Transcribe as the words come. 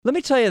Let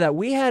me tell you that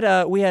we had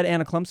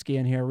Anna Klumsky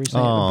in here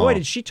recently. Oh. Boy,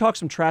 did she talk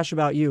some trash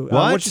about you. What?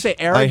 What'd you say?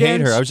 Arrogant? I hate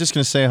her. I was just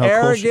going to say how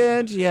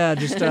arrogant. Yeah,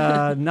 just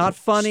not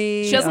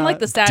funny. She doesn't like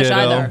the stash ditto.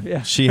 either.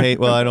 Yeah. She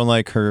well, I don't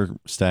like her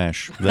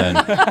stash then.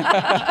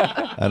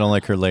 I don't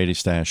like her lady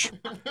stash.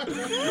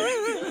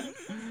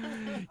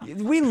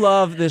 We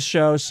love this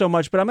show so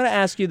much, but I'm going to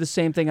ask you the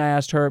same thing I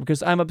asked her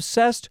because I'm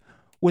obsessed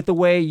with the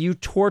way you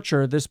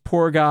torture this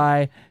poor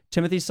guy,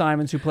 Timothy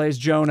Simons, who plays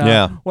Jonah.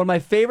 Yeah. One of my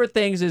favorite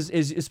things is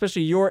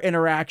especially your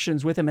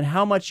interactions with him and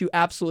how much you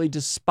absolutely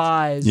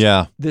despise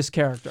this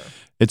character.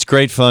 It's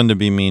great fun to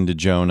be mean to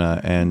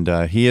Jonah, and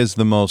he is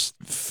the most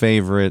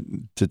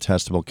favorite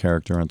detestable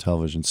character on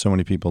television. So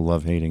many people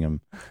love hating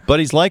him. But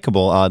he's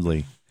likable,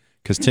 oddly,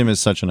 because Tim is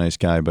such a nice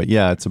guy. But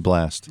yeah, it's a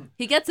blast.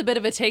 He gets a bit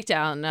of a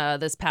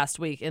takedown this past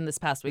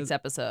week's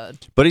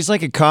episode. But he's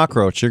like a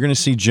cockroach. You're going to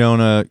see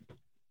Jonah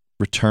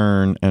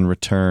return and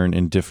return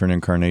in different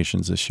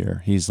incarnations this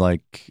year. He's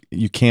like,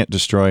 you can't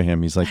destroy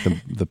him. He's like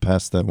the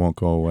pest that won't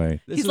go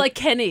away. He's like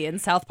Kenny in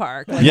South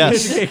Park.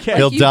 Yes,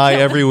 he'll die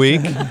every week,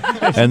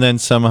 and then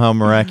somehow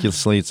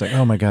miraculously it's like,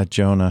 oh my God,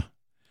 Jonah.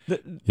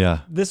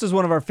 Yeah. This is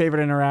one of our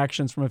favorite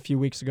interactions from a few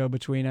weeks ago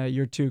between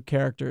your two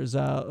characters,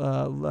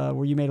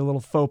 where you made a little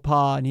faux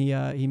pas and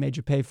he made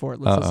you pay for it.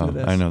 Let's listen to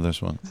this. I know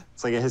this one.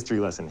 It's like a history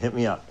lesson. Hit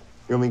me up.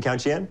 You want me to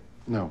count you in?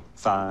 No.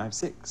 5,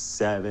 6,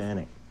 7,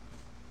 8.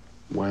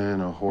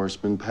 When a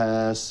horseman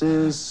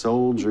passes,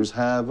 soldiers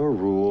have a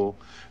rule.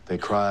 They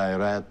cry out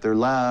at their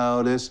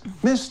loudest,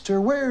 "Mister,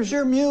 where's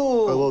your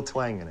mule?" Put a little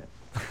twang in it.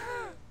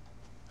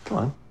 Come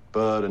on.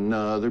 But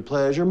another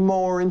pleasure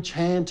more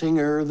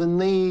enchantinger than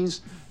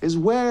these is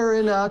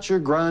wearing out your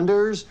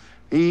grinders,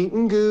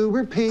 eating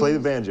goober peas. Play the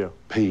banjo.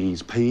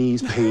 Peas,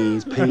 peas,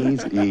 peas,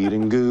 peas,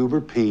 eating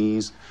goober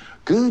peas.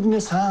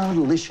 Goodness, how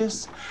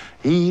delicious,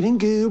 eating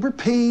goober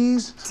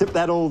peas. Tip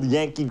that old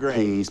Yankee grain.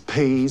 Peas,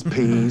 peas,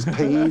 peas,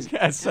 peas.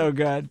 That's so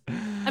good.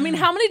 I mean,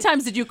 how many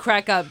times did you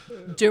crack up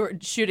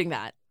shooting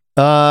that?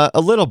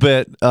 A little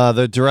bit.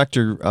 The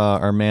director,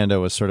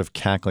 Armando, was sort of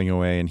cackling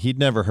away, and he'd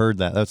never heard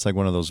that. That's like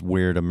one of those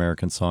weird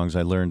American songs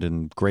I learned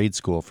in grade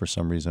school for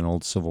some reason,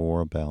 old Civil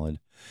War ballad.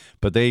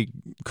 But they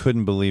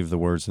couldn't believe the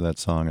words of that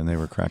song, and they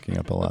were cracking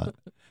up a lot.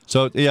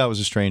 So, yeah, it was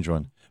a strange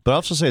one. But I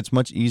also say it's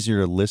much easier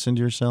to listen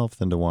to yourself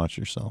than to watch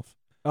yourself.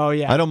 Oh,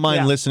 yeah. I don't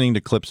mind listening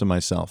to clips of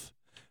myself.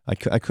 I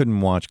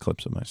couldn't watch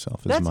clips of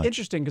myself as much. That's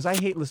interesting because I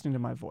hate listening to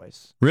my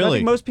voice. Really? So I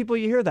think most people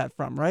you hear that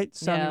from, right?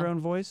 Sound your own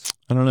voice?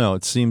 I don't know.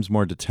 It seems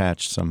more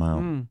detached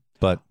somehow.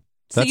 But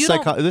So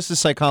that's this is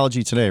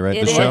Psychology Today, right?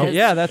 It The show? is.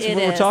 Yeah, that's It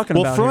what we're is. talking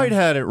Well, about. Freud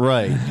here. had it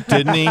right,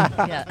 didn't he?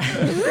 Yeah.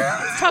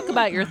 Let's talk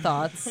about your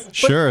thoughts.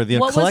 Sure. The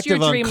what was your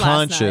collective dream last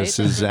unconscious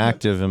night? is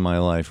active in my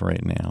life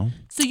right now.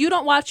 So you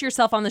don't watch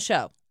yourself on the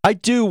show? I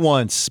do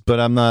once, but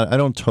I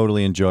don't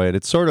totally enjoy it.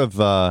 It's sort of,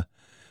 I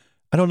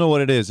don't know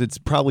what it is. It's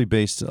probably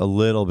based a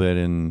little bit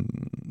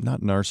in,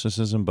 not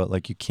narcissism, but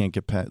like you can't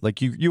get past, like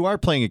you are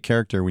playing a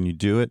character when you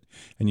do it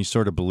and you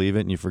sort of believe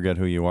it and you forget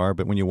who you are.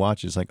 But when you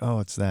watch it, it's like, oh,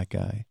 it's that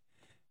guy.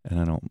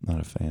 And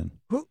not a fan.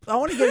 I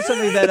want to get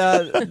something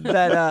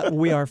that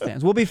we are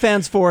fans. We'll be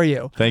fans for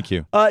you. Thank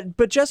you.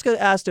 But Jessica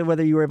asked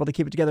whether you were able to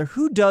keep it together.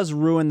 Who does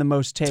ruin the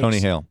most takes? Tony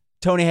Hale.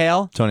 Tony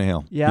Hale? Tony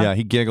Hale. Yeah? Yeah,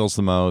 he giggles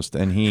the most,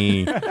 and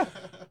he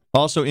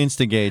also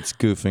instigates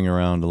goofing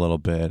around a little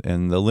bit.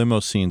 And the limo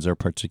scenes are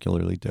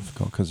particularly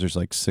difficult because there's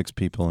like 6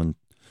 people and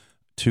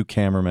 2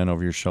 cameramen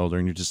over your shoulder,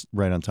 and you're just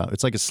right on top.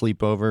 It's like a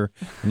sleepover,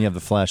 and you have the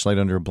flashlight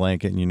under a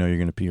blanket, and you know you're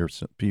going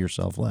to pee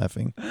yourself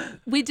laughing.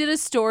 We did a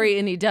story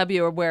in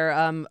EW where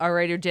our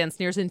writer Dan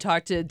Sneerson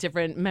talked to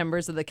different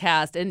members of the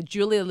cast, and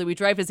Julia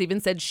Louis-Dreyfus even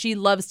said she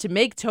loves to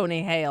make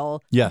Tony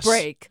Hale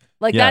break.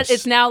 Like Yes. that,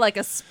 it's now like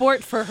a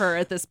sport for her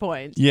at this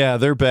point. Yeah,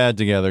 they're bad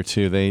together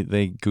too.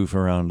 They goof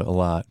around a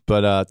lot,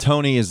 but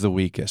Tony is the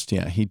weakest.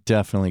 Yeah, he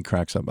definitely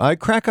cracks up. I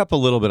crack up a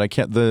little bit. I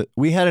can't.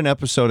 We had an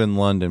episode in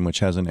London which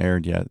hasn't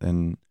aired yet,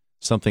 and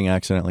something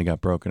accidentally got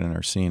broken in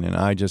our scene, and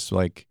I just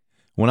like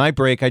when I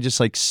break, I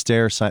just like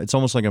stare. It's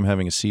almost like I'm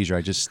having a seizure.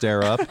 I just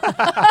stare up,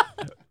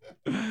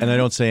 and I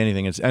don't say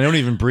anything. I don't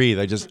even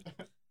breathe. I just.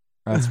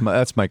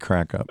 That's my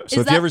crack up.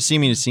 So if you ever see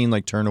me in a scene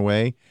like turn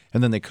away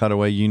and then they cut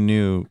away, you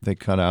knew they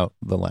cut out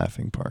the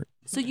laughing part.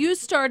 So you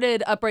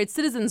started Upright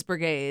Citizens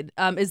Brigade.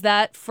 Is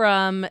that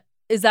from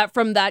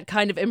that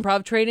kind of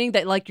improv training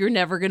that like you're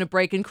never going to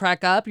break and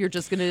crack up? You're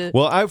just going to...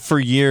 Well, I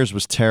for years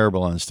was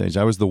terrible on stage.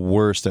 I was the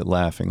worst at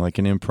laughing. Like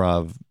in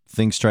improv,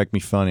 things strike me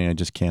funny. I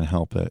just can't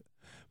help it.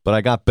 But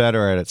I got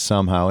better at it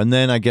somehow. And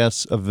then I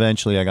guess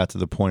eventually I got to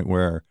the point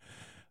where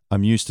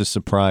I'm used to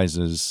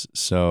surprises,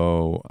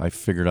 so I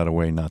figured out a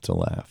way not to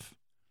laugh.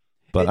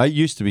 But I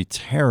used to be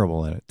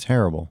terrible at it.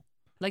 Terrible.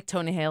 Like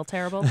Tony Hale,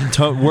 terrible?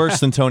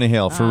 Worse than Tony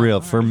Hale, for real,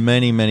 for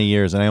many, many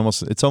years. And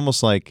it's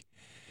almost like,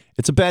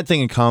 it's a bad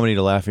thing in comedy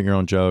to laugh at your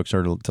own jokes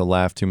or to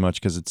laugh too much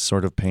because it's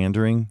sort of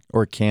pandering,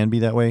 or it can be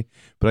that way.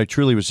 But I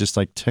truly was just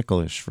like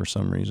ticklish for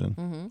some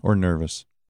reason or nervous.